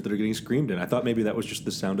elevators that are getting screamed in. I thought maybe that was just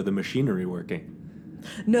the sound of the machinery working.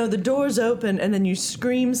 No, the doors open and then you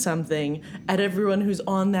scream something at everyone who's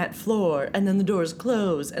on that floor, and then the doors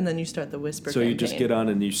close, and then you start the whisper So campaign. you just get on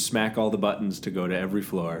and you smack all the buttons to go to every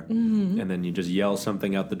floor, and then you just yell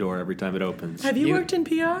something out the door every time it opens. Have you worked in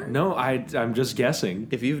PR? No, I'm just guessing.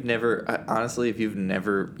 If you've never, honestly,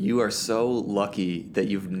 you are so lucky that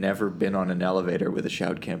you've never been on an elevator with a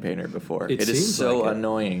shout campaigner before. It It is seems so like it.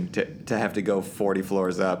 annoying to have to go 40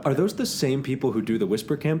 floors up. Are those the same people who do the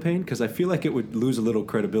whisper campaign? Because I feel like it would lose a little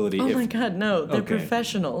credibility. Oh if, my God, no! They're Okay.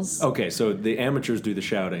 professionals. Okay, so the amateurs do the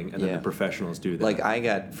shouting, and then Yeah. the professionals do that. Like I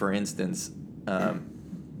got, for instance,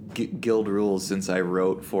 guild rules since I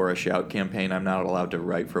wrote for a shout campaign. I'm not allowed to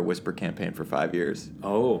write for a whisper campaign for 5 years.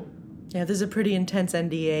 oh, Yeah, there's a pretty intense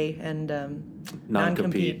NDA and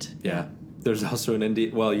non-compete. Yeah. There's also an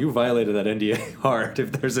NDA. Well, you violated that NDA hard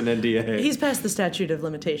if there's an NDA. He's past the statute of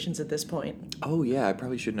limitations at this point. Oh yeah, I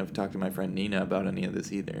probably shouldn't have talked to my friend Nina about any of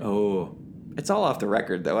this either. Oh, It's all off the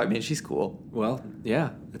record though. I mean, she's cool. well, yeah,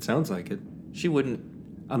 it sounds like it. She wouldn't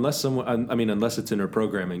Unless unless it's in her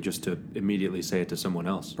programming just to immediately say it to someone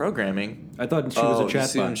else. programming. I thought she was a you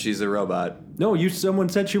assume chatbot. she's a robot. No, someone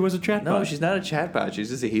said she was a chatbot. No, she's not a chatbot. She's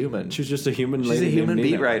just a human. She's just a human She's lady a human named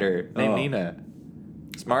beat Nina. writer named Oh. Nina.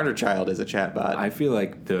 Smarter Child is a chatbot. I feel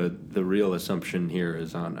like the real assumption here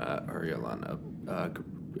is on Arielana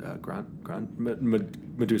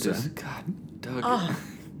Medusa. God, Doug.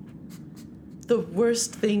 The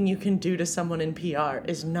worst thing you can do to someone in PR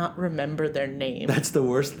is not remember their name. That's the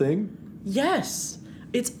worst thing? Yes,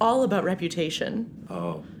 it's all about reputation.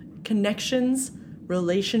 Oh. Connections,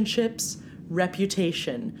 relationships,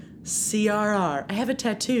 reputation. CRR. I have it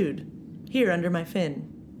tattooed here under my fin.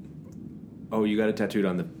 Oh, you got it tattooed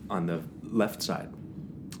on the left side.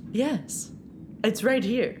 Yes, it's right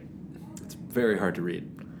here. It's very hard to read.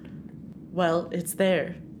 Well, it's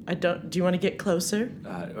there. Do you want to get closer?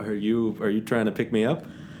 Are you trying to pick me up?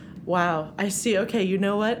 Wow, I see. Okay, you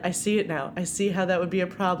know what? I see it now. I see how that would be a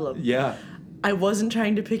problem. Yeah. I wasn't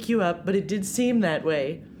trying to pick you up, but it did seem that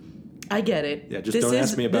way. I get it. Yeah, just don't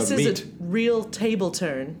ask me about This meat. is a real table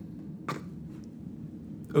turn.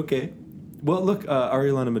 Okay. Well, look,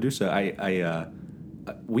 Arielana Medusa,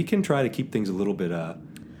 we can try to keep things a little bit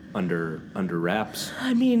under wraps.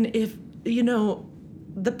 I mean, if,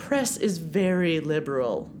 the press is very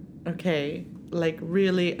liberal, okay? Like,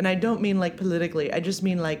 really, and I don't mean, like, politically. I just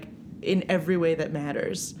mean, like, in every way that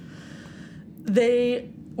matters. They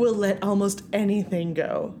will let almost anything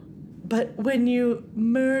go. But when you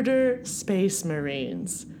murder Space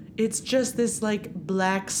Marines, it's just this, like,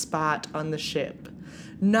 black spot on the ship.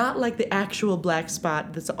 Not like the actual black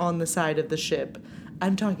spot that's on the side of the ship.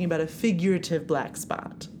 I'm talking about a figurative black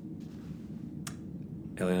spot.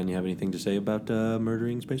 Elian, you have anything to say about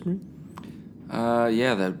murdering Space Marine?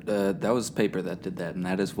 Yeah, that was paper that did that, and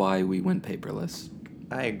that is why we went paperless.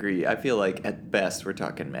 I agree. I feel like at best we're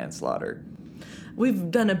talking manslaughter.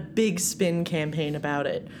 We've done a big spin campaign about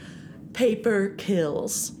it. Paper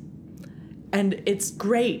kills. And it's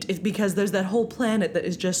great. It's because there's that whole planet that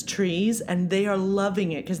is just trees, and they are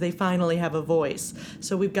loving it because they finally have a voice.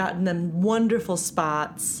 So we've gotten them wonderful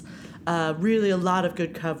spots, really a lot of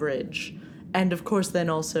good coverage. And of course then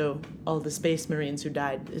also all the Space Marines who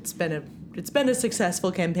died. It's been a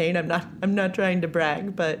successful campaign. I'm not trying to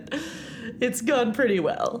brag, but it's gone pretty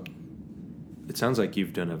well. It sounds like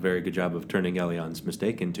you've done a very good job of turning Elian's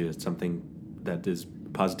mistake into something that has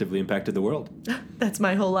positively impacted the world. That's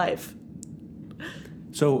my whole life.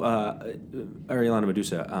 So, Arielana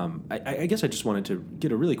Medusa, I guess I just wanted to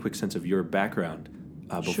get a really quick sense of your background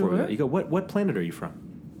before Sure. you go. What planet are you from?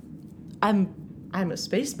 I'm a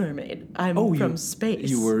space mermaid. I'm Oh, from space.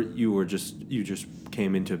 You just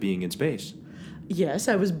came into being in space. Yes,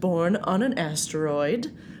 I was born on an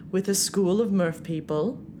asteroid with a school of Murph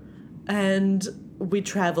people, and we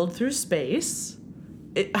traveled through space.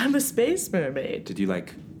 I'm a space mermaid. Did you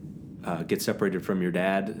get separated from your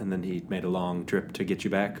dad, and then he made a long trip to get you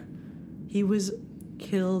back? He was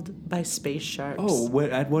killed by space sharks. Oh,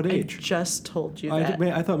 at what I age? just told you that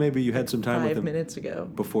I thought maybe you had some time with 5 him minutes ago.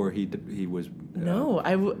 before he was. No,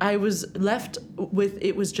 I was left with,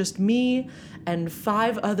 it was just me and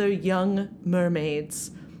 5 other young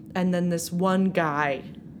mermaids, and then this one guy.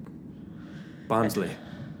 Bondsley.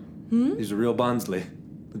 He's a real Bondsley.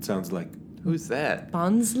 It sounds like. Who's that?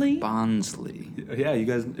 Bonsley? Bonsley. Yeah, you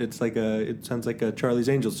guys. It sounds like a Charlie's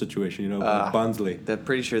Angels situation. You know, Bonsley. I'm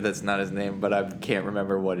pretty sure that's not his name, but I can't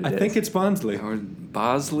remember what it is. I think it's Bonsley. Or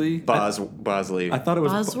Bosley. Bosley. I thought it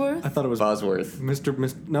was Bosworth? I thought it was Bosworth.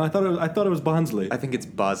 Mr. No, I thought it was Bonsley. I think it's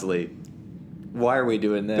Bosley. Why are we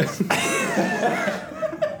doing this?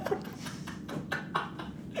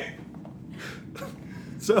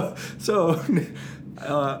 So,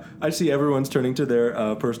 I see everyone's turning to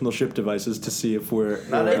their personal ship devices to see if we're.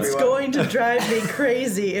 It's going to drive me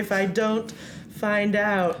crazy if I don't find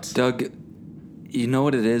out. Doug, you know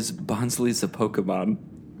what it is? Bonsley's a Pokemon.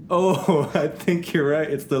 Oh, I think you're right.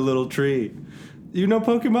 It's the little tree. You know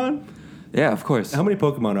Pokemon? Yeah, of course. How many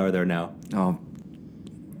Pokemon are there now? Oh,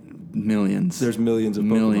 millions. There's millions of Pokemon.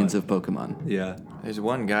 millions of Pokemon. Yeah. There's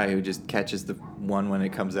one guy who just catches the one when it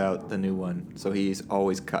comes out, the new one. So he's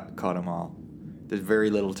always caught them all. There's very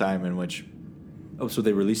little time in which. Oh, so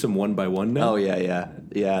they release them one by one now? Oh, yeah.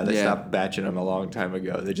 They Yeah. stopped batching them a long time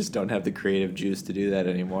ago. They just don't have the creative juice to do that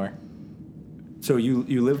anymore. So you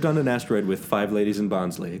lived on an asteroid with 5 ladies in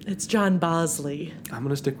Bonsley. It's John Bosley. I'm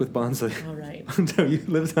gonna stick with Bonsley. All right. So you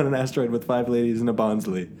lived on an asteroid with 5 ladies in a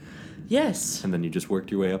Bonsley, Yes. and then you just worked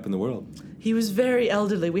your way up in the world. He was very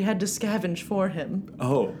elderly. We had to scavenge for him.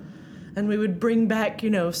 Oh, And we would bring back,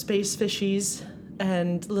 space fishies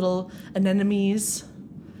and little anemones,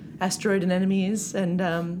 asteroid anemones. And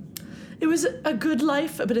it was a good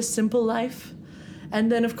life, but a simple life.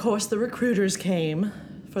 And then, of course, the recruiters came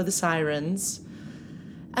for the sirens.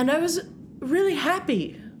 And I was really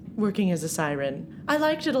happy working as a siren. I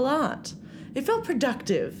liked it a lot. It felt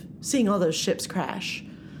productive, seeing all those ships crash.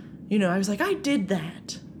 I was like, I did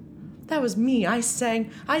that. That was me. I sang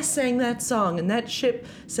that song, and that ship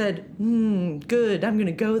said, good, I'm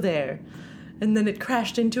gonna go there. And then it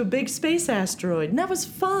crashed into a big space asteroid, and that was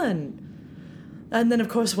fun. And then, of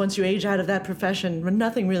course, once you age out of that profession,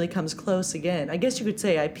 nothing really comes close again. I guess you could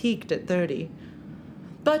say I peaked at 30.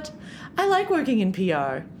 But I like working in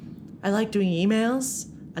PR. I like doing emails.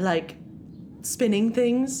 I like spinning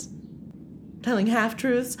things, telling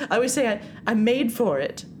half-truths. I always say I'm made for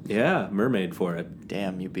it. yeah, mermaid for it.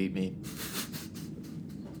 Damn, you beat me.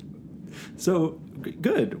 So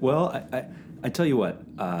good. Well, I tell you what,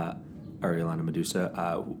 Arielana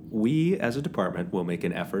Medusa, we as a department will make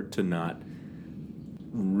an effort to not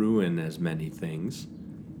ruin as many things,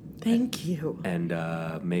 Thank you.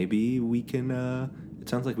 and maybe we can. It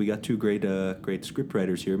sounds like we got 2 great script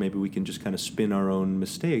writers here. Maybe we can just kind of spin our own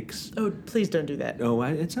mistakes. Oh, please don't do that. Oh,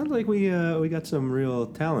 it sounds like we got some real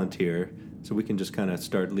talent here, so we can just kind of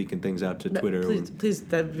start leaking things out to No, Twitter. please,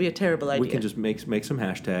 that would be a terrible idea. We can just make some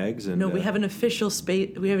hashtags and. No, we have an official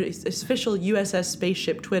We have an official USS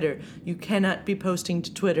spaceship Twitter. You cannot be posting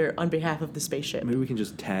to Twitter on behalf of the spaceship. Maybe we can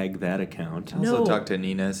just tag that account. No. Also talk to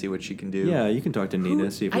Nina, see what she can do. Yeah, you can talk to Nina,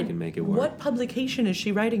 see if we I- can make it work. What publication is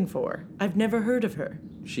she writing for? I've never heard of her.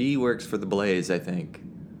 She works for the Blaze, I think.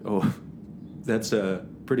 Oh, that's a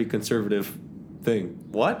pretty conservative thing.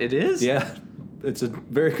 What? It is? Yeah, it's a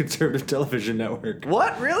very conservative television network.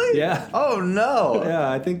 What? Really? Yeah. Oh, no.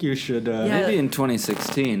 Yeah, I think you should. Yeah. Maybe in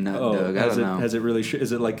 2016, not Doug. I has don't it Oh, know. has it really?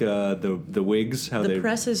 Is it like the Whigs? How The they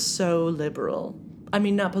press is so liberal. I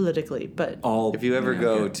mean, not politically, but all? If you ever Yeah,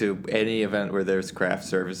 go okay. to any event where there's craft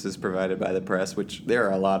services provided by the press, which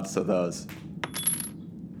there are lots of those.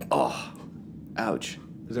 Oh, ouch.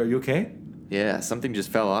 Are you okay? Yeah, something just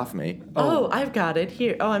fell off me. oh, I've got it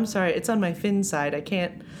here. Oh, I'm sorry. It's on my fin side. I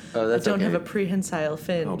can't. Oh, that's I don't have okay. a prehensile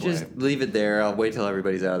fin. Oh, boy. Just leave it there. I'll wait till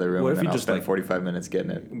everybody's out of the room, What and if then you I'll just, spend like- 45 minutes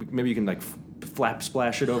getting it. Maybe you can like flap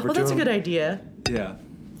splash it over Oh, to that's a him. good idea. Yeah.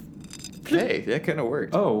 Hey, that kind of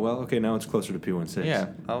worked. Oh well, okay. Now it's closer to P16. Yeah,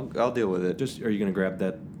 I'll deal with it. Just are you gonna grab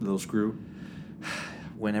that little screw?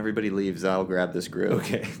 When everybody leaves, I'll grab the screw.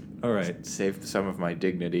 Okay. All right. Save some of my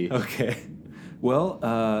dignity. Okay. Well,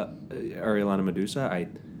 Arielana Medusa,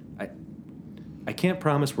 I can't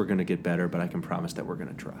promise we're gonna get better, but I can promise that we're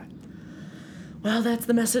gonna try. Well, that's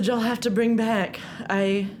the message I'll have to bring back.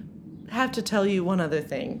 I have to tell you one other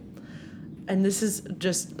thing. And this is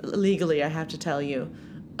just legally, I have to tell you.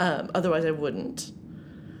 Otherwise, I wouldn't.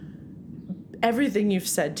 Everything you've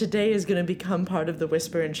said today is going to become part of the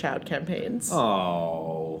Whisper and Shout campaigns.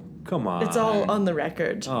 Oh, come on. It's all on the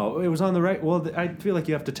record. Oh, it was on the record. Well, I feel like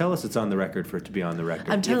you have to tell us it's on the record for it to be on the record.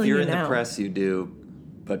 I'm telling If you're you in now. the press, you do,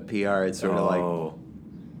 but PR, it's sort of like. Oh,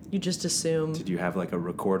 You just assume. did you have like a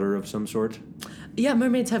recorder of some sort? Yeah,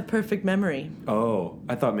 mermaids have perfect memory. Oh,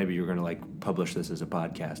 I thought maybe you were gonna like publish this as a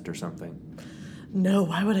podcast or something. No,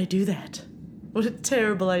 why would I do that? What a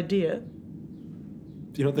terrible idea.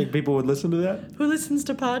 You don't think people would listen to that? Who listens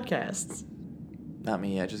to podcasts? Not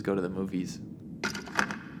me, I just go to the movies.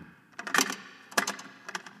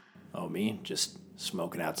 me, just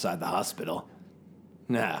smoking outside the hospital.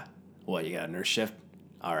 Nah. What, you got a nurse shift?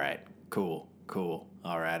 All right. Cool.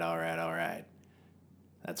 All right.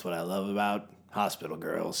 That's what I love about hospital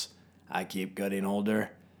girls. I keep getting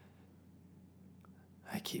older.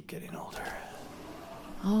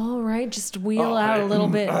 All right, just wheel out a little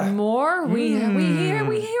bit more. We hear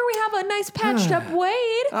we have a nice patched up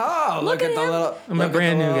Wade. Oh, Look at the him. little, I'm a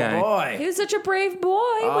brand new guy. boy. He was such a brave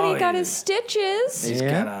boy when he got his stitches. He's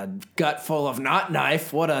got a gut full of knot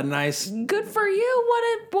knife. What a nice. Good for you.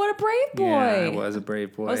 What a brave boy. Yeah, I was a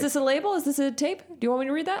brave boy. Oh, is this a label? Is this a tape? Do you want me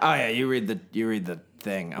to read that? Oh yeah, you read the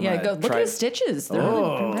thing. I'm yeah, gonna go look try- at his stitches. They're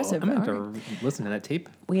really impressive. I'm going All right. to listen to that tape.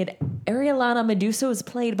 We had Arielana Medusa was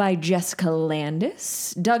played by Jessica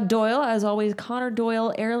Landis. Doug Doyle, as always, Connor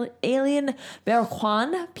Doyle, Alien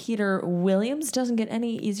Berquan, Peter Williams, doesn't get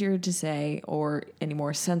any easier to say or any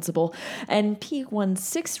more sensible, and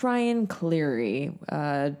P16 Ryan Cleary.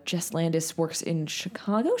 Jess Landis works in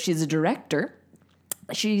Chicago. She's a director.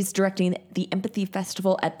 She's directing the Empathy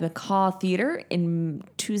Festival at the Macaw Theater in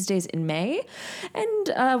Tuesdays in May,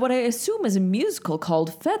 and what I assume is a musical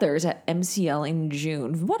called Feathers at MCL in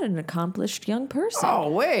June. What an accomplished young person. Oh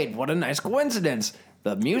wait, what a nice coincidence.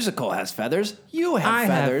 The musical has feathers. You have I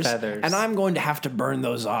have feathers, feathers. and I'm going to have to burn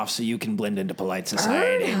those off so you can blend into polite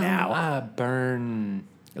society now. Burn.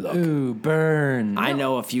 Look. Ooh, burn. I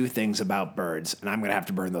know a few things about birds, and I'm going to have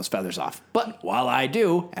to burn those feathers off. But while I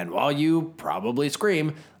do, and while you probably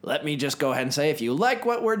scream, let me just go ahead and say if you like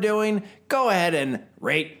what we're doing, go ahead and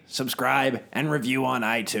rate, subscribe, and review on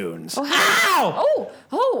iTunes.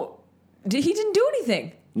 He didn't do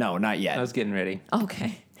anything. No, not yet. I was getting ready.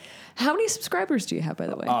 Okay. How many subscribers do you have, by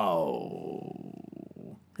the way?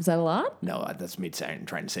 Is that a lot? No, that's me trying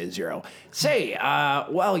to say 0. Say,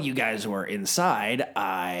 while you guys were inside,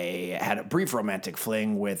 I had a brief romantic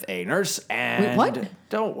fling with a nurse, and Wait, what?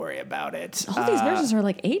 Don't worry about it. All these nurses are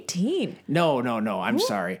like 18. No, I'm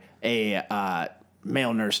sorry. A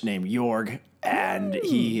male nurse named Jorg, and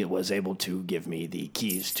he was able to give me the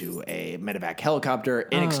keys to a medevac helicopter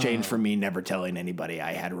in exchange for me never telling anybody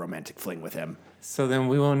I had a romantic fling with him. So then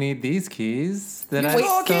we won't need these keys. Then I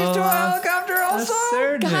stole keys stole to a helicopter a also?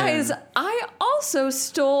 surgeon. Guys, I also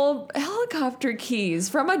stole helicopter keys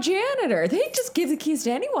from a janitor. They just give the keys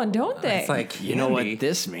to anyone, don't they? It's like You know candy. what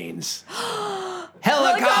this means?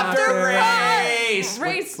 Helicopter race!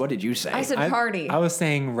 race. What did you say? I said party. I was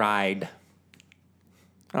saying ride.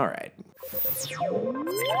 All right.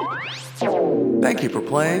 Thank you for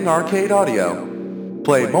playing Arcade Audio.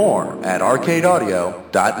 Play more at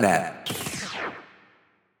arcadeaudio.net.